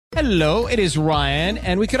Hello, it is Ryan,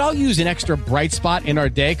 and we could all use an extra bright spot in our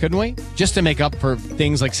day, couldn't we? Just to make up for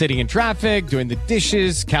things like sitting in traffic, doing the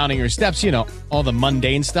dishes, counting your steps, you know, all the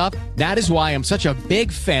mundane stuff. That is why I'm such a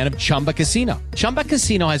big fan of Chumba Casino. Chumba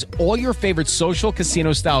Casino has all your favorite social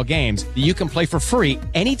casino-style games that you can play for free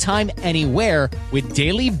anytime, anywhere with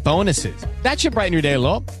daily bonuses. That should brighten your day a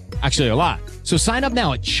little. Actually, a lot. So sign up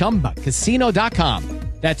now at ChumbaCasino.com.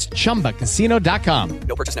 That's ChumbaCasino.com.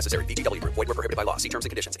 No purchase necessary. VGW Group. Void where prohibited by law. See terms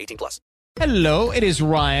and conditions. 18+. Hello, it is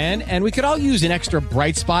Ryan, and we could all use an extra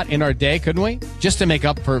bright spot in our day, couldn't we? Just to make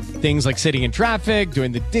up for things like sitting in traffic,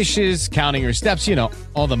 doing the dishes, counting your steps, you know,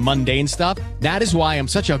 all the mundane stuff. That is why I'm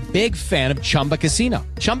such a big fan of Chumba Casino.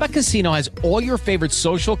 Chumba Casino has all your favorite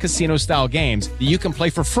social casino-style games that you can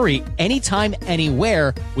play for free anytime,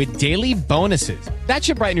 anywhere with daily bonuses. That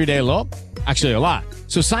should brighten your day a little. Actually, a lot.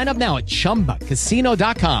 So sign up now at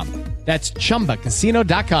ChumbaCasino.com. That's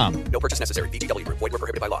ChumbaCasino.com. No purchase necessary. VGW Group. Void where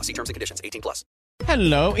prohibited by law. See terms and conditions. 18+.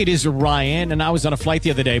 Hello, it is Ryan, and I was on a flight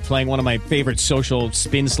the other day playing one of my favorite social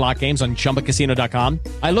spin slot games on ChumbaCasino.com.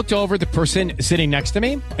 I looked over at the person sitting next to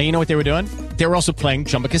me, and you know what they were doing? They were also playing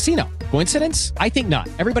Chumba Casino. Coincidence? I think not.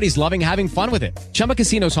 Everybody's loving having fun with it. Chumba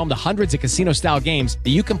Casino is home to hundreds of casino-style games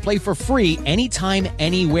that you can play for free anytime,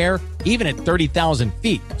 anywhere, even at 30,000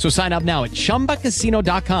 feet. So sign up now at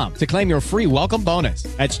ChumbaCasino.com to claim your free welcome bonus.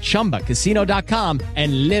 That's ChumbaCasino.com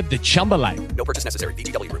and live the Chumba life. No purchase necessary.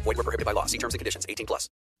 VGW Group. Void where prohibited by law. See terms and conditions. 18+.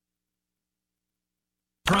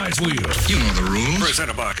 Prize Wheel. You know the rules.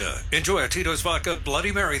 Presented by Vodka. Enjoy a Tito's Vodka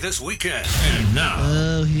Bloody Mary this weekend. And now.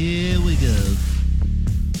 Oh, here we go.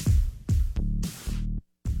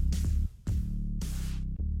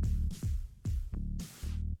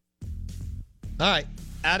 All right.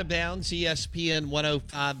 Out of bounds, ESPN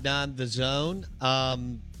 105.9 The Zone.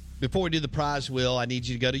 Before we do the prize wheel, I need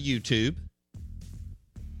you to go to YouTube.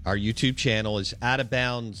 Our YouTube channel is Out of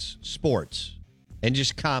Bounds Sports. And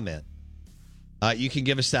just comment. You can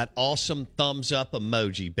give us that awesome thumbs up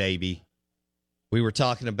emoji, baby. We were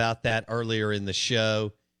talking about that earlier in the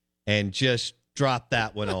show. And just drop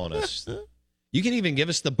that one on us. You can even give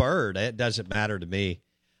us the bird. It doesn't matter to me.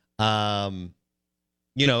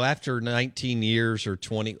 You know, after 19 years or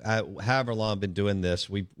 20, however long I've been doing this,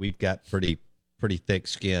 we've got pretty thick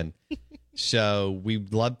skin. So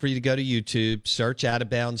we'd love for you to go to YouTube, search Out of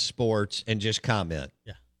Bounds Sports, and just comment.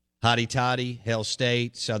 Yeah. Hotty toddy, Hell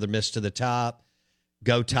State, Southern Miss to the top,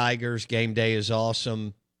 Go Tigers, game day is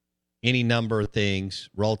awesome, any number of things,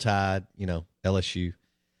 Roll Tide, you know, LSU.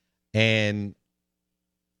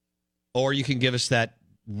 Or you can give us that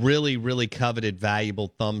really, really coveted,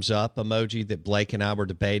 valuable thumbs up emoji that Blake and I were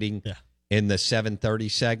debating in the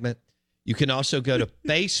 7:30 segment. You can also go to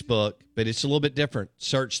Facebook, but it's a little bit different.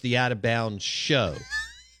 Search the Out of Bounds Show.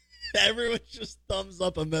 Everyone's just thumbs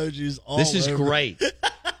up emojis all This is over. great.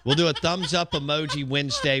 We'll do a thumbs up emoji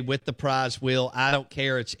Wednesday with the prize wheel. I don't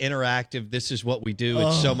care. It's interactive. This is what we do.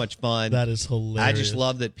 It's so much fun. That is hilarious. I just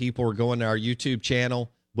love that people are going to our YouTube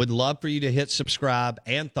channel. Would love for you to hit subscribe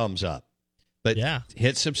and thumbs up. But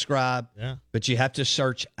hit subscribe. Yeah. But you have to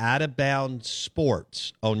search Out of Bounds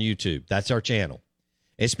Sports on YouTube. That's our channel.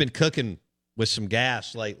 It's been cooking with some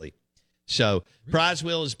gas lately. So prize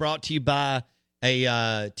wheel is brought to you by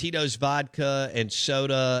a Tito's vodka and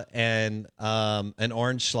soda and an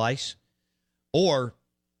orange slice. Or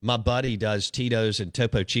my buddy does Tito's and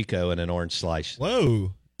Topo Chico and an orange slice.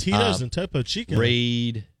 Whoa. Tito's and Topo Chico.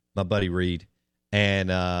 Reed, my buddy Reed. And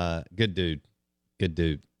good dude. Good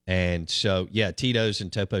dude. And so, yeah, Tito's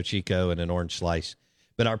and Topo Chico and an orange slice.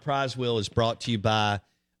 But our prize wheel is brought to you by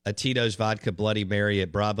a Tito's Vodka Bloody Mary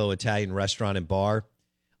at Bravo Italian Restaurant and Bar,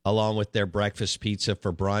 along with their breakfast pizza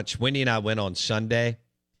for brunch. Wendy and I went on Sunday,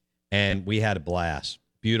 and we had a blast.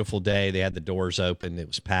 Beautiful day. They had the doors open. It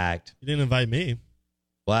was packed. You didn't invite me.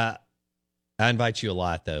 Well, I invite you a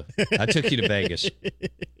lot, though. I took you to Vegas.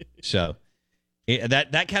 So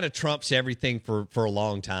that kind of trumps everything for a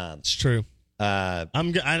long time. It's true.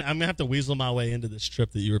 I'm gonna have to weasel my way into this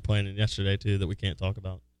trip that you were planning yesterday too that we can't talk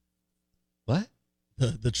about. What?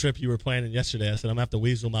 The trip you were planning yesterday. I said I'm gonna have to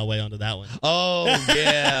weasel my way onto that one. Oh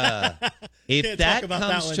yeah. If that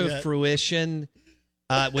comes that to fruition,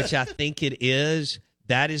 which I think it is,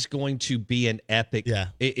 that is going to be an epic. Yeah.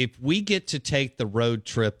 If we get to take the road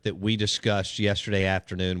trip that we discussed yesterday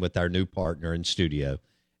afternoon with our new partner in studio,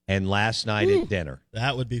 and last night at dinner,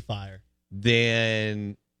 that would be fire.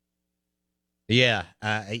 Then. Yeah,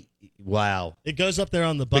 wow. It goes up there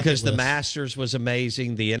on the bucket because list. the Masters was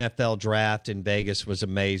amazing, the NFL draft in Vegas was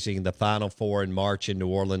amazing, the Final Four in March in New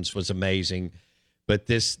Orleans was amazing, but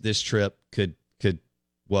this trip could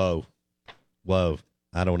whoa,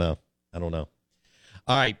 I don't know.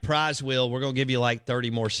 All right, prize wheel. We're going to give you like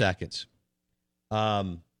 30 more seconds.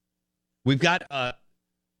 We've got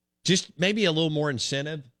just maybe a little more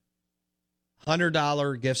incentive.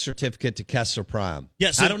 $100 gift certificate to Kessler Prime.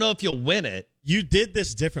 Yeah, so I don't know if you'll win it. You did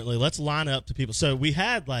this differently. Let's line up to people. So we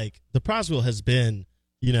had the prize wheel has been,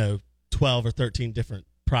 12 or 13 different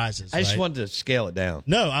prizes. I just right? wanted to scale it down.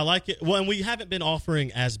 No, I like it. Well, and we haven't been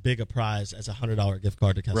offering as big a prize as a $100 gift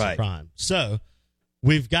card to Kessler Right. Prime. So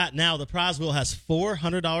we've got now the prize wheel has 4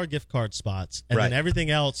 $100 gift card spots, and Right. then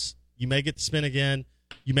everything else you may get to spin again.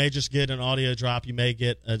 You may just get an audio drop. You may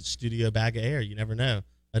get a studio bag of air. You never know.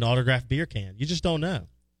 An autographed beer can. You just don't know.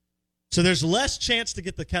 So there's less chance to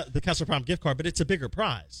get the Kessler Prime gift card, but it's a bigger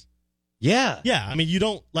prize. Yeah. Yeah, I mean, you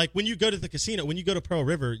don't when you go to the casino, when you go to Pearl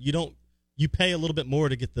River, you pay a little bit more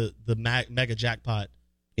to get the mega jackpot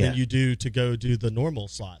than you do to go do the normal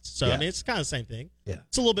slots. So I mean, it's kind of the same thing. Yeah.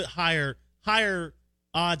 It's a little bit higher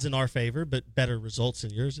odds in our favor, but better results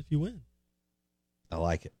in yours if you win. I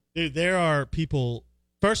like it. Dude, there are people.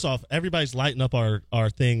 First off, everybody's lighting up our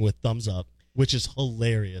thing with thumbs up, which is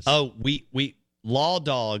hilarious. Oh, we Law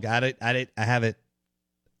Dog. I didn't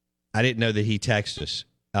know that he texted us.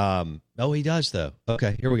 Oh, he does though.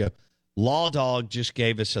 Okay, here we go. Law Dog just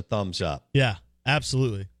gave us a thumbs up. Yeah,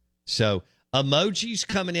 absolutely. So emojis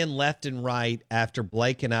coming in left and right after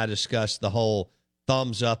Blake and I discussed the whole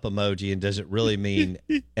thumbs up emoji and does it really mean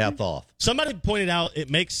F off? Somebody pointed out it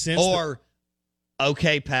makes sense. Or,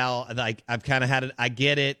 okay, pal, like I've kind of had it. I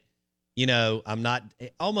get it. I'm not,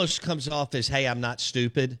 it almost comes off as, hey, I'm not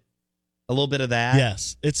stupid. A little bit of that.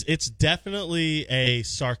 Yes, it's definitely a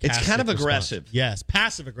sarcastic. It's kind of response. aggressive. Yes,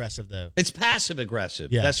 passive aggressive though. It's passive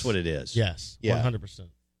aggressive. Yes. That's what it is. Yes, Yeah. 100%.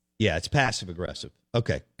 Yeah, it's passive aggressive.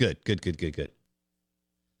 Okay, good.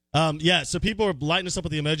 Yeah, so people are lighting us up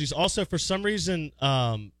with the emojis. Also, for some reason,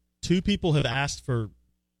 2 people have asked for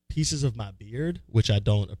pieces of my beard, which I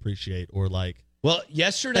don't appreciate or like. Well,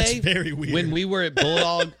 yesterday, That's very weird. when we were at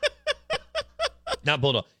Bulldog, not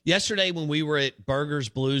Bulldog, yesterday when we were at Burgers,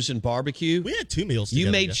 Blues, and Barbecue, We had 2 meals you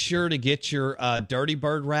together made yesterday. sure to get your Dirty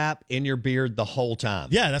Bird wrap in your beard the whole time.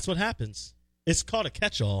 Yeah, that's what happens. It's called a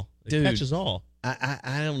catch-all. It Dude. catches all.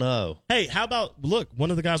 I don't know. Hey, how about, look, one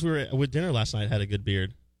of the guys we were with dinner last night had a good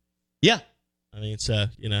beard. Yeah, I mean, so,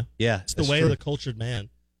 yeah. it's the way of the cultured man.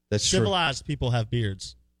 That's true. Civilized people have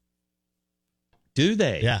beards. Do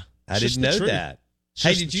they? Yeah. I It's just didn't the know truth. that. It's Hey,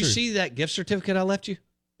 just did the you truth. see that gift certificate I left you?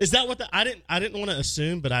 Is that what I didn't want to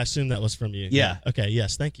assume, but I assumed that was from you. Yeah. Okay.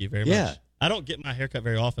 Yes. Thank you very Yeah. much. I don't get my haircut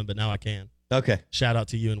very often, but now I can. Okay. Shout out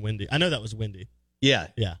to you and Wendy. I know that was Wendy. Yeah.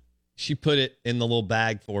 Yeah. She put it in the little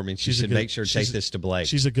bag for me, and she She's a said, good- make sure to take she's a- this to Blake.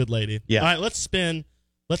 She's a good lady. Yeah. All right. Let's spin.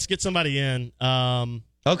 Let's get somebody in.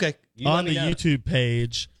 Okay. You let On me the know. YouTube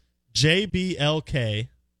page, JBLK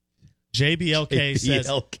says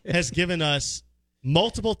JBLK. has given us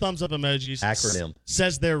multiple thumbs up emojis. Acronym.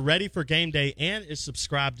 Says they're ready for game day and is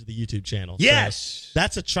subscribed to the YouTube channel. So Yes.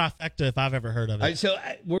 that's a trifecta if I've ever heard of it. All right, so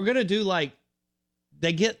we're going to do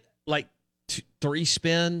they get 3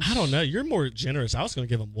 spins. I don't know. You're more generous. I was going to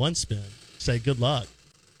give them 1 spin. Say good luck.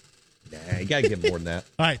 Nah, you got to get more than that.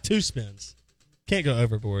 All right, 2 spins. Can't go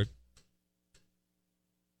overboard.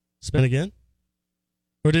 Spin again?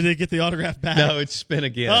 Or did they get the autograph back? No, it's spin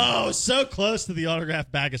again. Oh, so close to the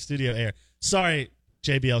autograph bag of Studio Air. Sorry,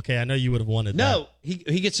 JBLK. I know you would have wanted that. No, he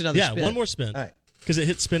gets another Yeah, spin. one more spin. All right. Because it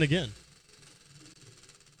hit spin again.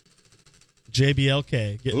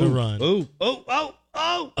 JBLK getting a run. Oh.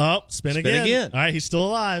 Oh, spin again. All right, he's still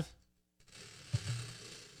alive.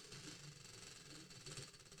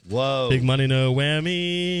 Whoa. Big money, no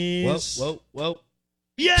whammies. Whoa.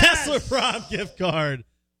 Yes! Kessler Prime gift card.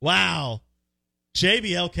 Wow.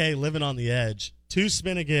 JBLK living on the edge. 2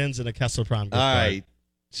 spin agains and a Kessler Prime gift All card. right.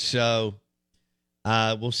 So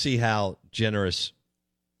we'll see how generous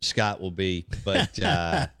Scott will be, but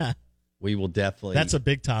we will definitely. That's a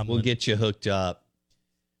big time We'll win. get you hooked up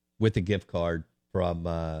with a gift card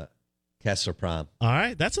from Kessler Prime. All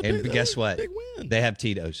right. That's a And big guess what? Big win. They have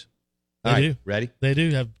Tito's. They All right, do. ready? They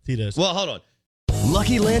do have Tito's. Well, hold on.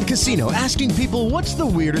 Lucky Land Casino asking people, what's the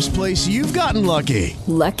weirdest place you've gotten lucky?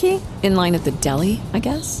 Lucky? In line at the deli, I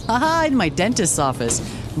guess? Aha, in my dentist's office.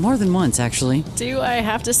 More than once, actually. Do I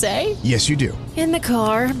have to say? Yes, you do. In the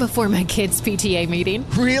car before my kids' PTA meeting.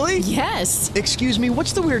 Really? Yes. Excuse me,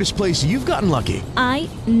 what's the weirdest place you've gotten lucky? I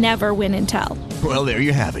never win and tell. Well, there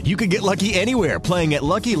you have it. You can get lucky anywhere, playing at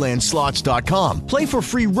LuckyLandSlots.com. Play for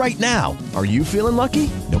free right now. Are you feeling lucky?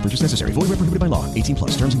 No purchase necessary. Void where prohibited by law.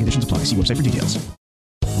 18+. Terms and conditions apply. See website for details.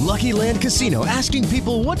 Lucky Land Casino, asking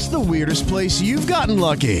people, what's the weirdest place you've gotten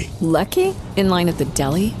lucky? Lucky? In line at the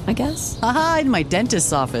deli, I guess? Aha, in my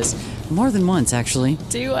dentist's office. More than once, actually.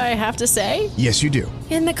 Do I have to say? Yes, you do.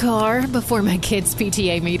 In the car before my kids'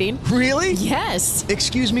 PTA meeting. Really? Yes.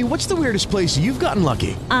 Excuse me, what's the weirdest place you've gotten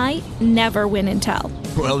lucky? I never win and tell.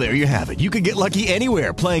 Well, there you have it. You can get lucky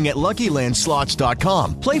anywhere, playing at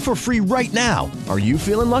LuckyLandSlots.com. Play for free right now. Are you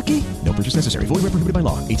feeling lucky? No purchase necessary. Void where prohibited by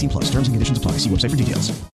law. 18+. Terms and conditions apply. See website for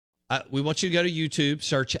details. We want you to go to YouTube,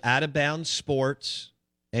 search Out of Bounds Sports,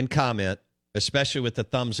 and comment, especially with the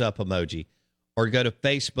thumbs up emoji. Or go to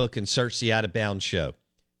Facebook and search the Out of Bounds Show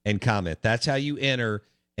and comment. That's how you enter,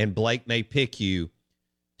 and Blake may pick you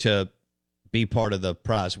to be part of the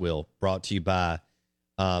prize wheel, brought to you by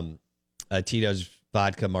Tito's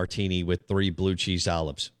Vodka Martini with 3 blue cheese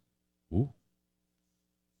olives. Ooh.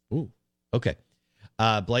 Okay.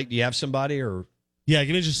 Blake, do you have somebody? Or Yeah,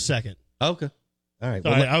 give me just a second. Okay. All right.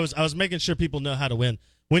 Sorry, Well, I was making sure people know how to win.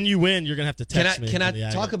 When you win, you're going to have to text me. Can on the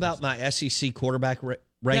I talk Aggies. about my SEC quarterback rankings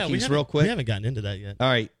Yeah, real quick? We haven't gotten into that yet. All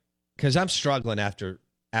right, because I'm struggling after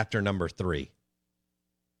number 3.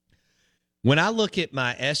 When I look at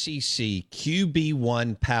my SEC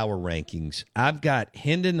QB1 power rankings, I've got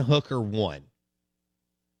Hendon Hooker 1,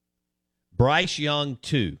 Bryce Young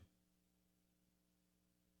 2,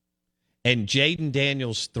 and Jaden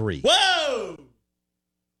Daniels 3. Whoa!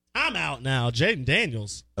 I'm out now. Jaden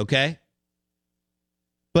Daniels. Okay?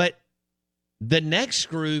 But the next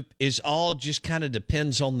group is all just kind of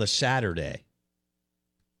depends on the Saturday.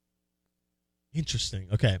 Interesting.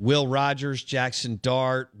 Okay. Will Rogers, Jackson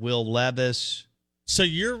Dart, Will Levis. So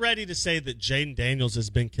you're ready to say that Jaden Daniels has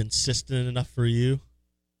been consistent enough for you to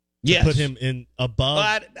Yes. put him in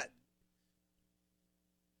above?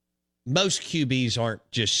 Most QBs aren't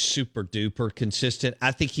just super duper consistent.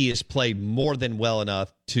 I think he has played more than well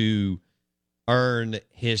enough to earn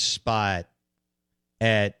his spot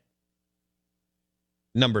at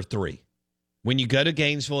number 3. When you go to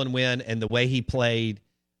Gainesville and win, and the way he played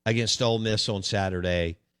against Ole Miss on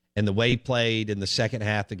Saturday, and the way he played in the second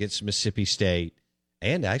half against Mississippi State,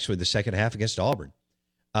 and actually the second half against Auburn,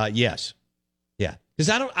 yes. Yeah. Because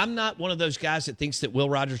I'm not one of those guys that thinks that Will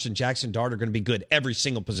Rogers and Jackson Dart are going to be good every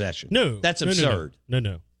single possession. No. That's absurd.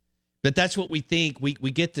 No. But that's what we think. We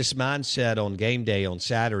get this mindset on game day on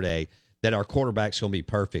Saturday that our quarterback's going to be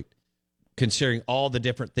perfect, considering all the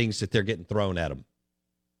different things that they're getting thrown at them.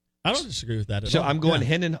 I don't disagree with that at all. So I'm going Yeah.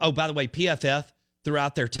 Hendon. Oh, by the way, PFF threw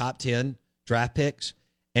out their top 10 draft picks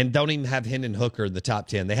and don't even have Hendon Hooker in the top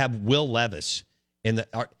 10. They have Will Levis in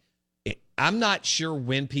the. I'm not sure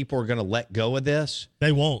when people are going to let go of this.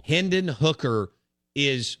 They won't. Hendon Hooker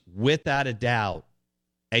is, without a doubt,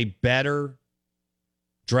 a better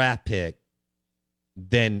draft pick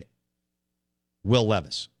than Will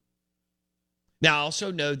Levis. Now, I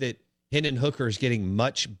also know that Hendon Hooker is getting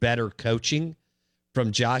much better coaching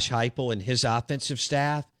from Josh Heupel and his offensive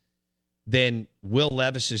staff than Will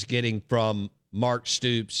Levis is getting from Mark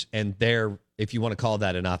Stoops and their, if you want to call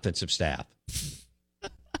that, an offensive staff.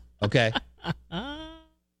 Okay? All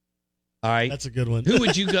right. That's a good one. Who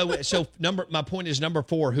would you go with? So my point is number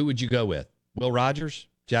 4, who would you go with? Will Rogers,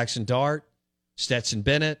 Jackson Dart, Stetson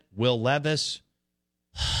Bennett, Will Levis?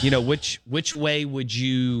 You know, which way would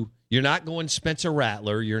you? You're not going Spencer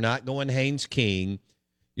Rattler. You're not going Haynes King.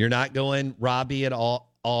 You're not going Robbie at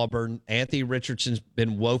Auburn. Anthony Richardson's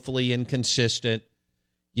been woefully inconsistent.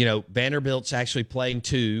 You know, Vanderbilt's actually playing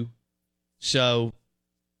 2. So,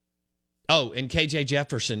 and KJ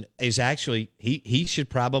Jefferson is actually, he should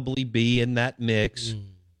probably be in that mix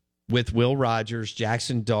with Will Rogers,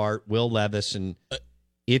 Jackson Dart, Will Levis, and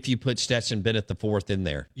if you put Stetson Bennett the 4th in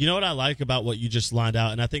there. You know what I like about what you just lined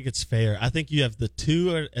out, and I think it's fair. I think you have the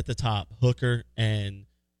 2 at the top, Hooker and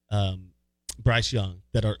Bryce Young,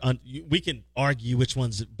 that are we can argue which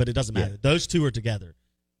ones, but it doesn't matter. Yeah. Those 2 are together.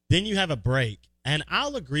 Then you have a break, and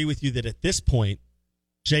I'll agree with you that at this point,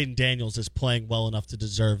 Jaden Daniels is playing well enough to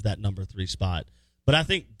deserve that number 3 spot. But I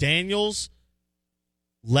think Daniels,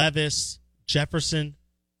 Levis, Jefferson,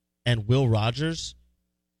 and Will Rogers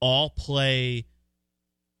all play.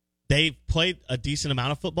 They've played a decent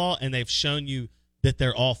amount of football, and they've shown you that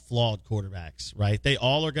they're all flawed quarterbacks, right? They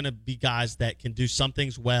all are going to be guys that can do some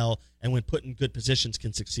things well, and when put in good positions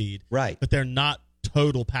can succeed. Right. But they're not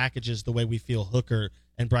total packages the way we feel Hooker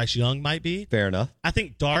and Bryce Young might be. Fair enough. I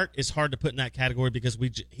think Dart is hard to put in that category because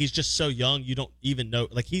he's just so young, you don't even know.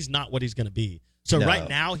 Like, he's not what he's going to be. So right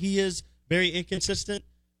now he is very inconsistent,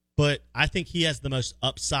 but I think he has the most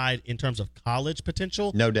upside in terms of college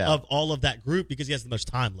potential. No doubt. Of all of that group because he has the most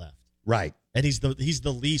time left. Right. And he's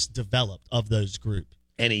the least developed of those group.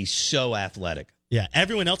 And he's so athletic. Yeah.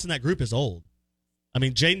 Everyone else in that group is old. I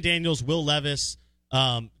mean, Jaden Daniels, Will Levis,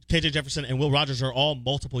 KJ Jefferson, and Will Rogers are all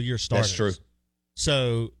multiple-year starters. That's true.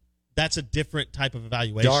 So that's a different type of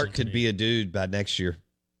evaluation. Dart could be a dude by next year.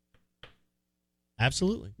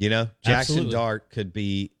 Absolutely. You know, Jackson Absolutely. Dart could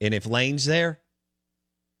be, and if Lane's there,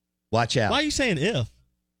 watch out. Why are you saying if?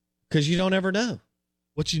 Because you don't ever know.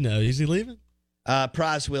 What you know? Is he leaving?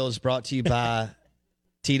 Prize Wheel is brought to you by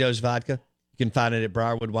Tito's Vodka. You can find it at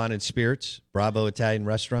Briarwood Wine and Spirits, Bravo Italian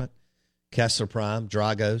Restaurant, Kessler Prime,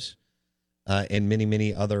 Drago's, and many,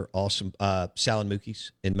 many other awesome Sal and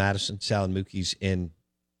Mookie's in Madison, Sal and Mookie's in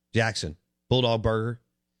Jackson, Bulldog Burger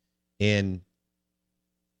in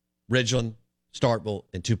Ridgeland, Starkville,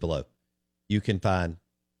 and Tupelo. You can find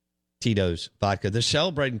Tito's Vodka. They're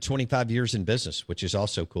celebrating 25 years in business, which is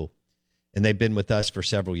also cool. And they've been with us for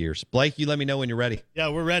several years. Blake, you let me know when you're ready. Yeah,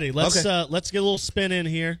 we're ready. Let's get a little spin in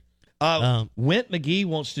here. Went McGee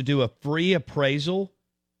wants to do a free appraisal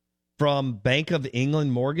from Bank of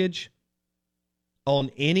England Mortgage on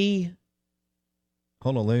any.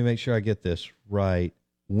 Hold on, let me make sure I get this right.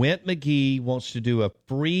 Went McGee wants to do a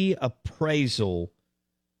free appraisal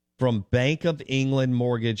from Bank of England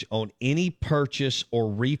Mortgage on any purchase or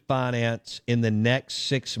refinance in the next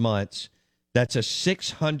 6 months. That's a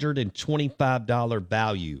 $625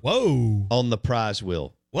 value. Whoa. On the prize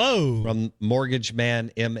wheel. Whoa. From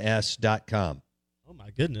mortgagemanms.com. Oh, my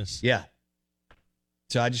goodness. Yeah.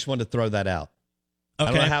 So I just wanted to throw that out. Okay.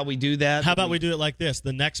 I don't know how we do that. How about we do it like this?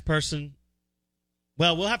 The next person,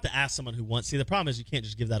 well, we'll have to ask someone who wants. See, the problem is you can't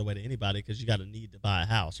just give that away to anybody because you got to need to buy a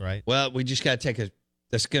house, right? Well, we just got to take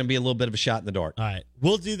that's going to be a little bit of a shot in the dark. All right.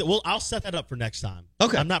 We'll do that. I'll set that up for next time.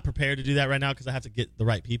 Okay. I'm not prepared to do that right now because I have to get the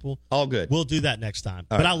right people. All good. We'll do that next time.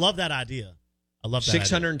 All but right. I love that idea. I love that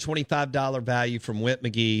 $625 value from Went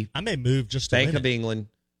McGee. I may move just to Bank win of it. England,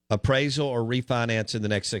 appraisal or refinance in the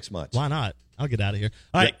next 6 months. Why not? I'll get out of here.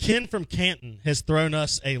 All right. Ken from Canton has thrown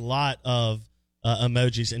us a lot of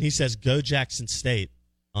emojis, and he says, go Jackson State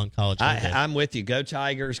on college. I'm with you. Go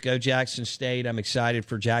Tigers. Go Jackson State. I'm excited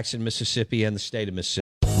for Jackson, Mississippi, and the state of Mississippi.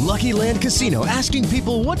 Lucky Land Casino, asking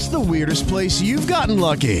people, what's the weirdest place you've gotten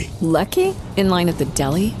lucky? Lucky? In line at the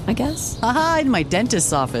deli, I guess? Aha, in my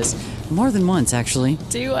dentist's office. More than once, actually.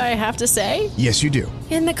 Do I have to say? Yes, you do.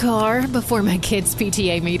 In the car before my kids'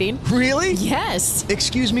 PTA meeting. Really? Yes.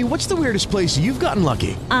 Excuse me, what's the weirdest place you've gotten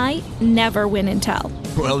lucky? I never win and tell.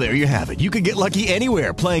 Well, there you have it. You can get lucky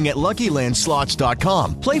anywhere, playing at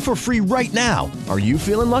LuckyLandSlots.com. Play for free right now. Are you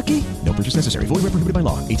feeling lucky? No purchase necessary. Void where prohibited by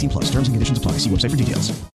law. 18+. Terms and conditions apply. See website for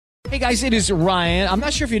details. Hey guys, it is Ryan. I'm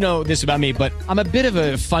not sure if you know this about me, but I'm a bit of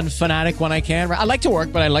a fun fanatic when I can. I like to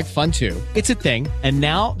work, but I like fun too. It's a thing. And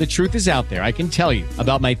now the truth is out there. I can tell you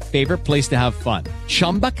about my favorite place to have fun.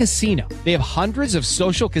 Chumba Casino. They have hundreds of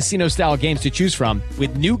social casino style games to choose from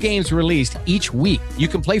with new games released each week. You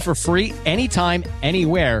can play for free anytime,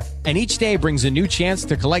 anywhere. And each day brings a new chance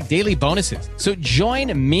to collect daily bonuses. So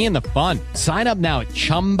join me in the fun. Sign up now at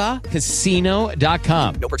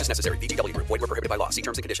ChumbaCasino.com. No purchase necessary. VGW Group. Void where prohibited by law. See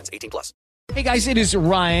terms and conditions. 18+. Hey guys, it is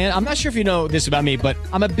Ryan. I'm not sure if you know this about me, but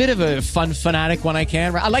I'm a bit of a fun fanatic when I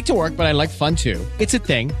can. I like to work, but I like fun too. It's a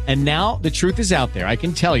thing. And now the truth is out there. I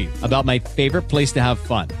can tell you about my favorite place to have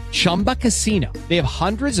fun. Chumba Casino. They have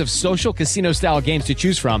hundreds of social casino style games to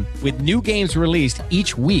choose from with new games released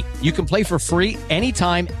each week. You can play for free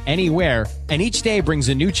anytime, anywhere. And each day brings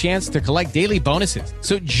a new chance to collect daily bonuses.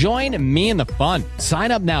 So join me in the fun.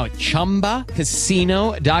 Sign up now at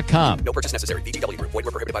ChumbaCasino.com. No purchase necessary. VGW Group. Void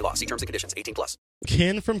where prohibited by law. See terms and conditions. 18+.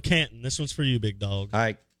 Ken from Canton. This one's for you, big dog. All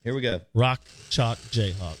right, here we go. Rock, chalk,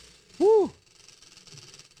 Jayhawk. Woo.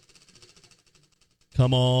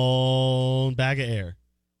 Come on, bag of air.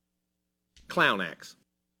 Clown X.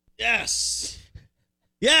 Yes.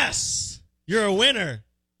 Yes. You're a winner.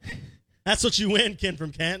 That's what you win, Ken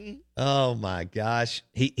from Canton. Oh my gosh.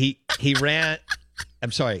 He ran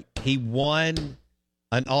I'm sorry. He won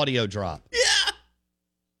an audio drop. Yeah.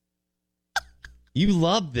 You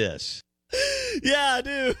love this. Yeah, I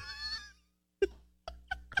do.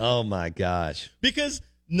 Oh my gosh. Because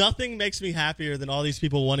nothing makes me happier than all these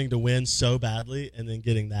people wanting to win so badly and then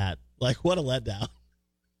getting that. Like, what a letdown.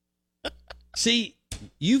 See,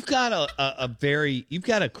 you've got a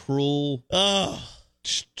cruel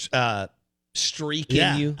streak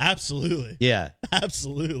in you. Absolutely. Yeah.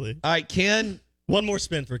 Absolutely. All right, Ken. One more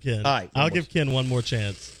spin for Ken. All right. I'll give Ken one more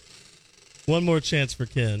chance. One more chance for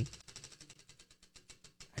Ken.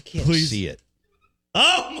 I can't see it.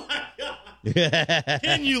 Oh, my God.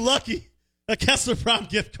 Ken, you lucky. A Kessler Prime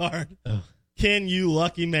gift card. Oh. Ken, you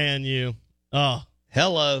lucky man, you. Oh.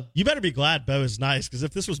 Hello. You better be glad Bo is nice, because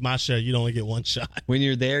if this was my show, you'd only get one shot. When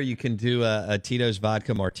you're there, you can do a Tito's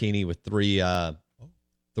vodka martini with three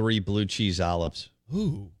blue cheese olives.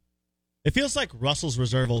 Ooh. It feels like Russell's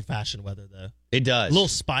Reserve old-fashioned weather, though. It does. A little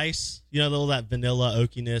spice, a little that vanilla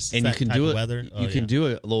oakiness. And that you can type do of it. weather. You can do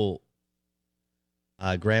a little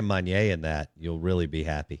Grand Marnier in that. You'll really be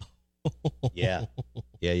happy. Yeah.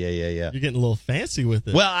 You're getting a little fancy with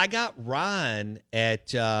it. Well, I got Ryan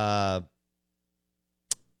at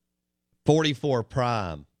 44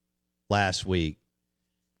 Prime last week.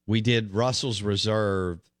 We did Russell's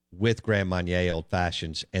Reserve with Grand Marnier Old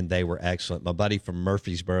Fashions, and they were excellent. My buddy from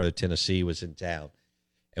Murfreesboro, Tennessee, was in town,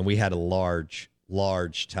 and we had a large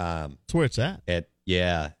time. That's where it's at. At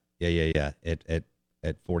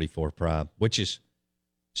 44 Prime, which is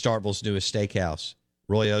Starkville's newest steakhouse.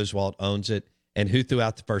 Roy Oswalt owns it. And who threw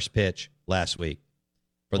out the first pitch last week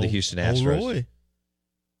for the Houston Astros? Roy.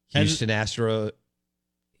 Houston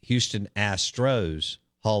Astros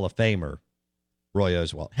Hall of Famer, Roy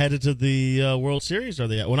Oswalt. Headed to the World Series?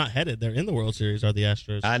 Not headed. They're in the World Series, are the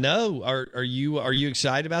Astros. I know. Are you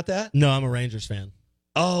excited about that? No, I'm a Rangers fan.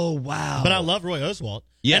 Oh, wow. But I love Roy Oswalt.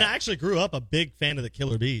 Yeah. And I actually grew up a big fan of the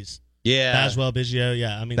Killer Bees. Yeah. Baswell, Biggio,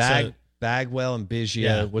 yeah. I mean, Bagwell and Biggio.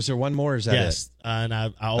 Yeah. Was there one more, or is that yes. it? And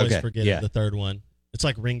I always forget the third one. It's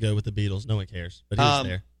like Ringo with the Beatles. No one cares. But he was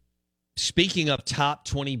there. Speaking of top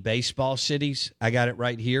 20 baseball cities, I got it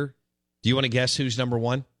right here. Do you want to guess who's number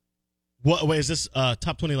one? Wait, is this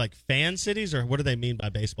top 20 like fan cities, or what do they mean by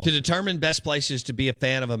baseball? To determine best places to be a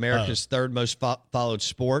fan of America's third most followed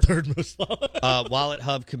sport. Third most followed. Wallet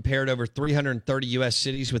Hub compared over 330 U.S.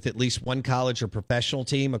 cities with at least one college or professional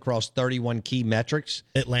team across 31 key metrics.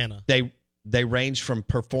 Atlanta. They range from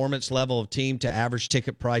performance level of team to average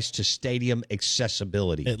ticket price to stadium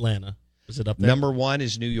accessibility. Atlanta. Is it up there? Number one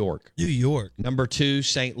is New York. New York. Number two,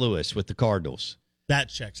 St. Louis with the Cardinals. That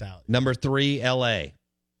checks out. Number three, L.A.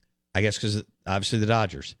 I guess because obviously the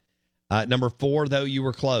Dodgers. Number four, though, you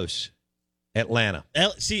were close. Atlanta.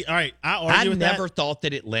 See, all right, I never thought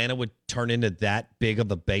that Atlanta would turn into that big of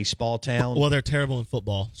a baseball town. Well, they're terrible in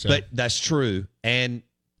football. So. But that's true. And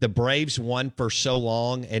the Braves won for so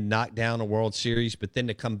long and knocked down a World Series, but then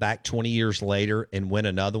to come back 20 years later and win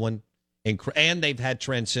another one. And they've had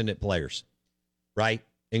transcendent players, right?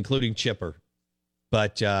 Including Chipper.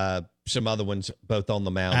 But some other ones both on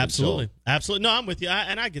the mound. Absolutely. Absolutely. No, I'm with you.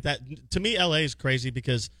 I get that. To me, L.A. is crazy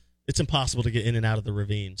because it's impossible to get in and out of the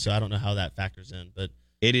ravine. So I don't know how that factors in. But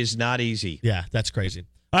it is not easy. Yeah, that's crazy.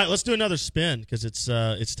 All right, let's do another spin because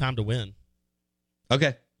it's time to win.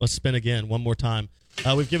 Okay. Let's spin again one more time.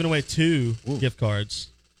 We've given away 2 gift cards.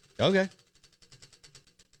 Okay.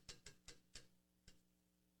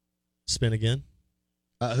 Spin again.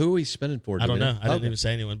 Who are we spinning for? I don't know. I didn't even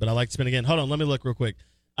say anyone, but I like to spin again. Hold on. Let me look real quick.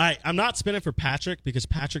 All right. I'm not spinning for Patrick because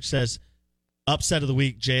Patrick says upset of the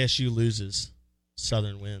week, JSU loses,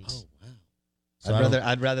 Southern wins. Oh, wow. So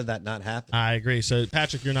I'd rather that not happen. I agree. So,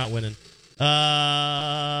 Patrick, you're not winning.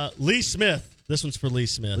 Lee Smith. This one's for Lee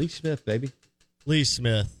Smith. Lee Smith, baby. Lee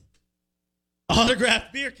Smith.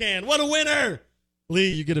 Autographed beer can. What a winner.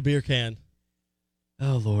 Lee, you get a beer can.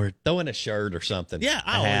 Oh, Lord. Throw in a shirt or something. Yeah,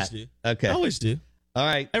 I always do. Okay. I always do. All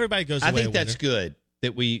right. Everybody goes away I think a that's winner.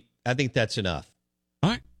 good. I think that's enough. All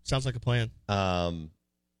right. Sounds like a plan. I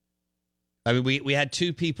mean, we had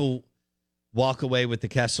 2 people walk away with the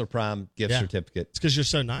Kessler Prime gift certificate. It's because you're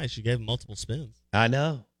so nice. You gave them multiple spins. I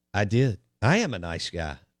know. I did. I am a nice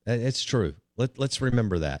guy. It's true. Let's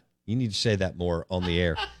remember that. You need to say that more on the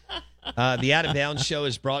air. The Out of Bounds Show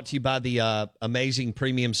is brought to you by the amazing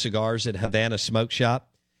premium cigars at Havana Smoke Shop,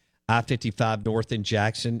 I-55 North in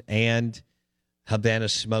Jackson, and Havana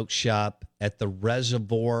Smoke Shop at the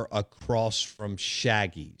Reservoir across from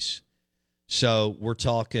Shaggy's. So we're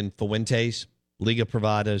talking Fuentes, Liga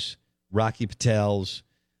Privadas, Rocky Patel's,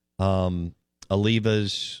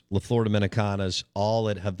 Olivas, La Flor Dominicanas, all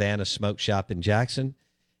at Havana Smoke Shop in Jackson,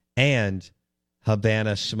 and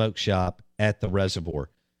Havana Smoke Shop at the Reservoir.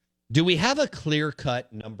 Do we have a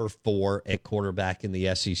clear-cut number 4 at quarterback in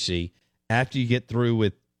the SEC after you get through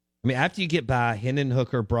with, after you get by Hendon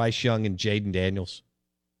Hooker, Bryce Young, and Jaden Daniels?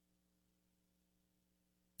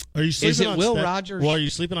 Are you sleeping on Will Rogers? Well, are you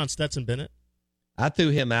sleeping on Stetson Bennett? I threw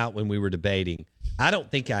him out when we were debating. I don't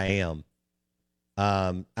think I am.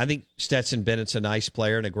 I think Stetson Bennett's a nice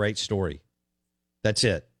player and a great story. That's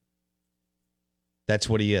it. That's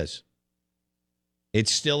what he is.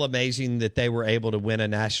 It's still amazing that they were able to win a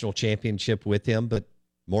national championship with him, but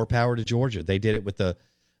more power to Georgia. They did it with an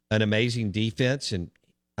amazing defense and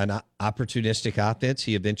an opportunistic offense.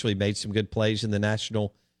 He eventually made some good plays in the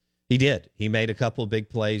national. He did. He made a couple of big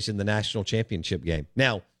plays in the national championship game.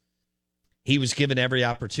 Now, he was given every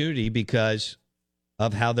opportunity because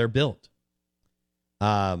of how they're built.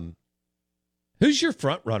 Who's your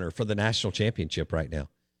front runner for the national championship right now?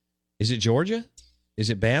 Is it Georgia? Is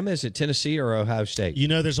it Bama? Is it Tennessee or Ohio State? You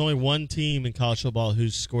know, there's only one team in college football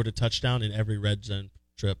who's scored a touchdown in every red zone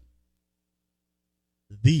trip.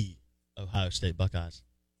 The Ohio State Buckeyes.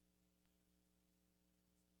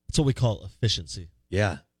 That's what we call efficiency.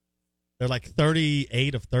 Yeah. They're like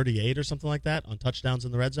 38 of 38 or something like that on touchdowns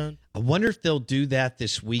in the red zone. I wonder if they'll do that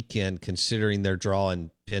this weekend, considering they're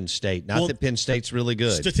drawing Penn State. Not that Penn State's really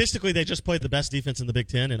good. Statistically, they just played the best defense in the Big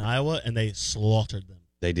Ten in Iowa, and they slaughtered them.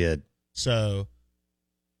 They did. So,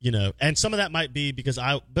 you know, and some of that might be because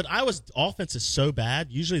Iowa's offense is so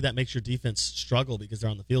bad. Usually that makes your defense struggle because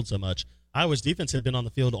they're on the field so much. Iowa's defense had been on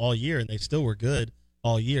the field all year, and they still were good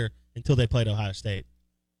all year until they played Ohio State.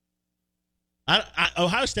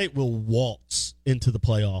 Ohio State will waltz into the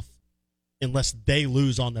playoff unless they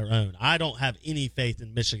lose on their own. I don't have any faith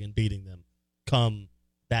in Michigan beating them come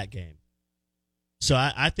that game. So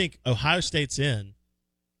I think Ohio State's in,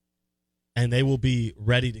 and they will be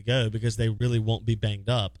ready to go because they really won't be banged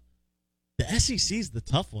up. The SEC is the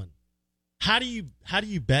tough one. How do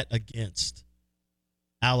you bet against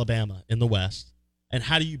Alabama in the West, and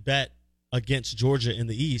how do you bet against Georgia in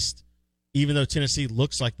the East, even though Tennessee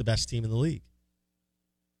looks like the best team in the league?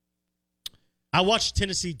 I watched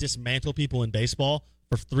Tennessee dismantle people in baseball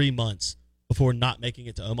for 3 months before not making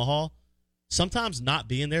it to Omaha. Sometimes not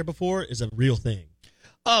being there before is a real thing.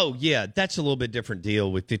 Oh, yeah, that's a little bit different deal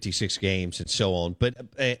with 56 games and so on, but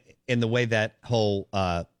in the way that whole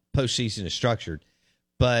postseason is structured.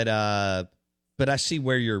 But I see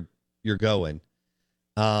where you're going.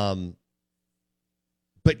 But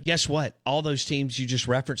guess what? All those teams you just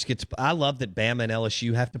referenced get to. I love that Bama and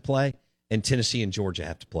LSU have to play, and Tennessee and Georgia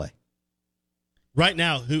have to play. Right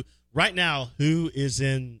now, who's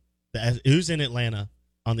in Atlanta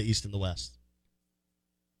on the East and the West?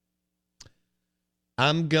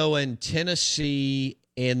 I'm going Tennessee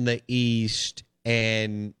in the East,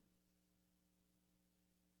 and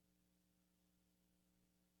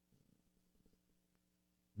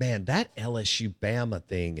man, that LSU Bama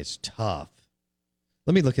thing is tough.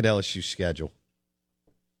 Let me look at LSU's schedule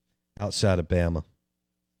outside of Bama.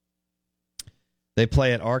 They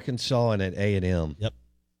play at Arkansas and at A&M. Yep.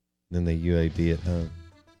 Then the UAB at home.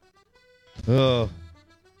 Oh,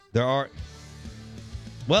 there are.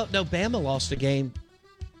 Well, no, Bama lost a game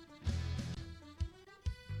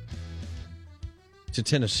to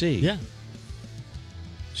Tennessee. Yeah.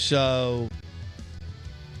 So,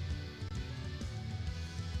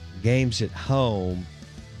 games at home.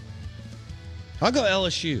 I'll go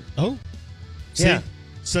LSU. Oh. Yeah. See?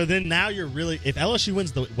 So then now you're really, if LSU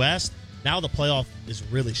wins the West, now the playoff is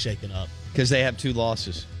really shaken up. Because they have 2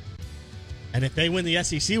 losses. And if they win the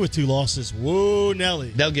SEC with 2 losses, whoa,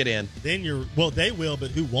 Nelly. They'll get in. Then they will,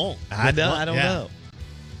 but who won't? I don't know.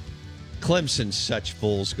 Clemson's such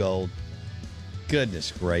fool's gold.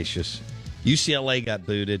 Goodness gracious. UCLA got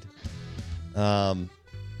booted. I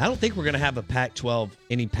don't think we're going to have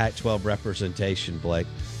any Pac-12 representation, Blake.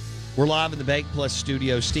 We're live in the Bank Plus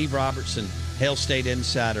studio. Steve Robertson, Hail State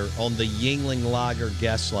Insider, on the Yuengling Lager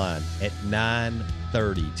guest line at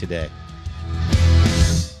 9:30 today.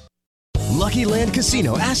 Lucky Land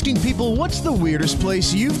Casino, asking people, what's the weirdest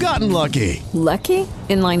place you've gotten lucky? Lucky?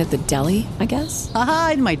 In line at the deli, I guess?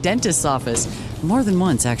 Aha, in my dentist's office. More than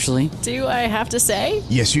once, actually. Do I have to say?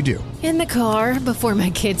 Yes, you do. In the car before my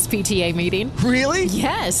kids' PTA meeting. Really?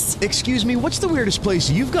 Yes. Excuse me, what's the weirdest place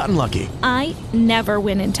you've gotten lucky? I never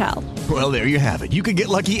win and tell. Well, there you have it. You can get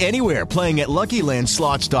lucky anywhere, playing at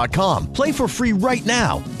LuckyLandSlots.com. Play for free right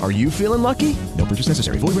now. Are you feeling lucky? No purchase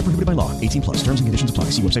necessary. Void where prohibited by law. 18+. Terms and conditions apply.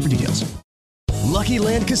 See website for details. Lucky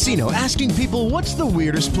Land Casino, asking people, what's the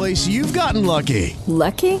weirdest place you've gotten lucky?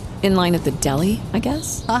 Lucky? In line at the deli, I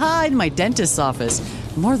guess? Aha, in my dentist's office.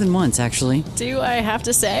 More than once, actually. Do I have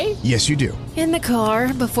to say? Yes, you do. In the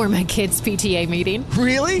car before my kids' PTA meeting.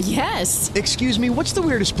 Really? Yes. Excuse me, what's the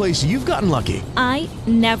weirdest place you've gotten lucky? I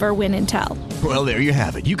never win and tell. Well, there you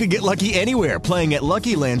have it. You can get lucky anywhere, playing at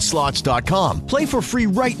LuckyLandSlots.com. Play for free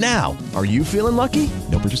right now. Are you feeling lucky?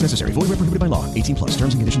 No purchase necessary. Void where prohibited by law. 18+.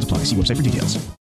 Terms and conditions apply. See website for details.